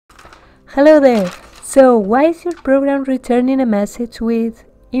Hello there! So why is your program returning a message with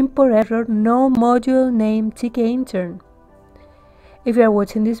import error no module name Tkinter? If you are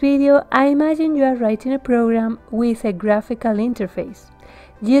watching this video, I imagine you are writing a program with a graphical interface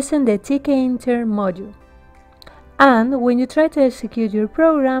using the Tkinter module. And when you try to execute your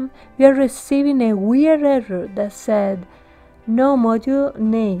program, you are receiving a weird error that said no module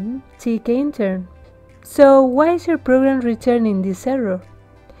name Tkinter. So why is your program returning this error?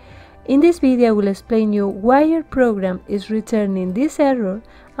 In this video, I will explain you why your program is returning this error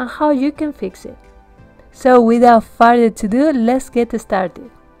and how you can fix it. So without further ado, let's get started.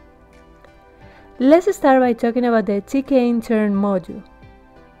 Let's start by talking about the Tkinter module.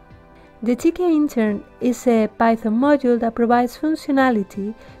 The Tkinter is a Python module that provides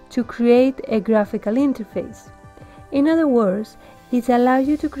functionality to create a graphical interface. In other words, it allows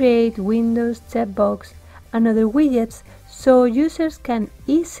you to create windows, checkbox, and other widgets so users can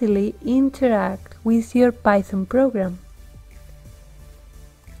easily interact with your Python program.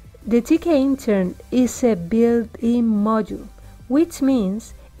 The Tkinter is a built-in module, which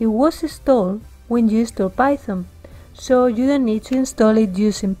means it was installed when you install Python, so you don't need to install it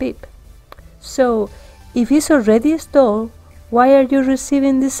using pip. So, if it's already installed, why are you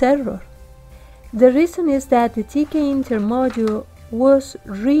receiving this error? The reason is that the Tkinter module was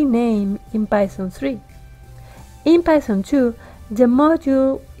renamed in Python 3. In Python 2, the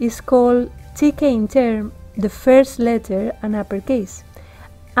module is called Tkinter, the first letter and uppercase.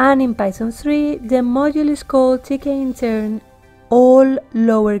 And in Python 3, the module is called Tkinter, all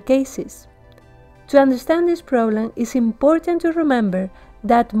lower cases. To understand this problem, it's important to remember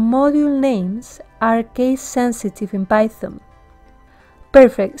that module names are case sensitive in Python.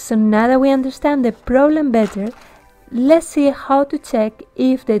 Perfect, so now that we understand the problem better, let's see how to check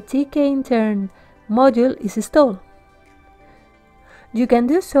if the Tkinter module is installed. You can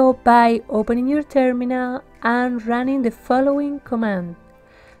do so by opening your terminal and running the following command: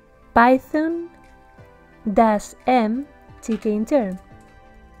 python -m tkinter.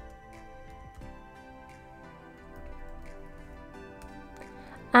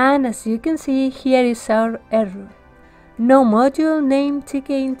 And as you can see, here is our error: no module name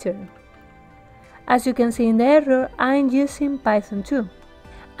Tkinter. As you can see in the error, I'm using Python 2.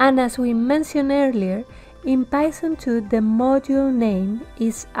 And as we mentioned earlier, in Python 2 the module name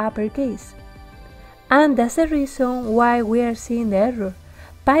is uppercase. And that's the reason why we are seeing the error.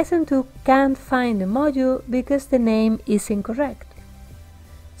 Python 2 can't find the module because the name is incorrect.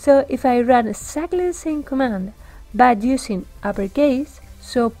 So if I run exactly the same command but using uppercase,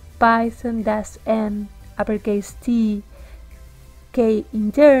 so python -m uppercase T K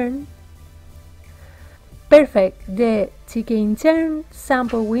intern, perfect, the Tkinter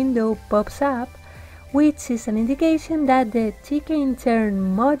sample window pops up, which is an indication that the Tkinter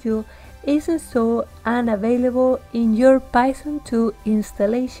module is installed and available in your Python 2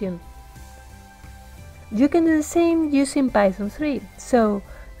 installation. You can do the same using Python 3, so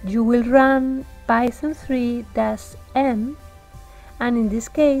you will run python 3-m, and in this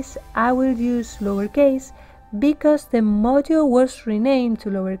case I will use lowercase because the module was renamed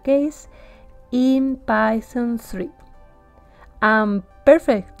to lowercase in Python 3.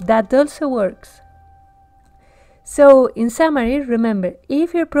 Perfect, that also works. So in summary, remember,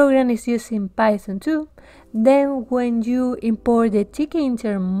 if your program is using Python 2, then when you import the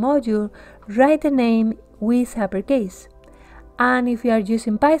Tkinter module, write the name with uppercase. And if you are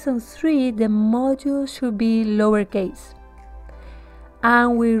using Python 3, the module should be lowercase.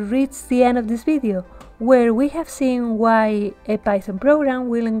 And we reached the end of this video, where we have seen why a Python program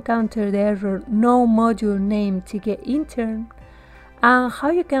will encounter the error no module name Tkinter and how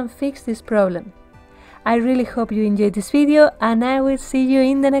you can fix this problem. I really hope you enjoyed this video, and I will see you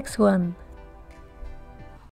in the next one.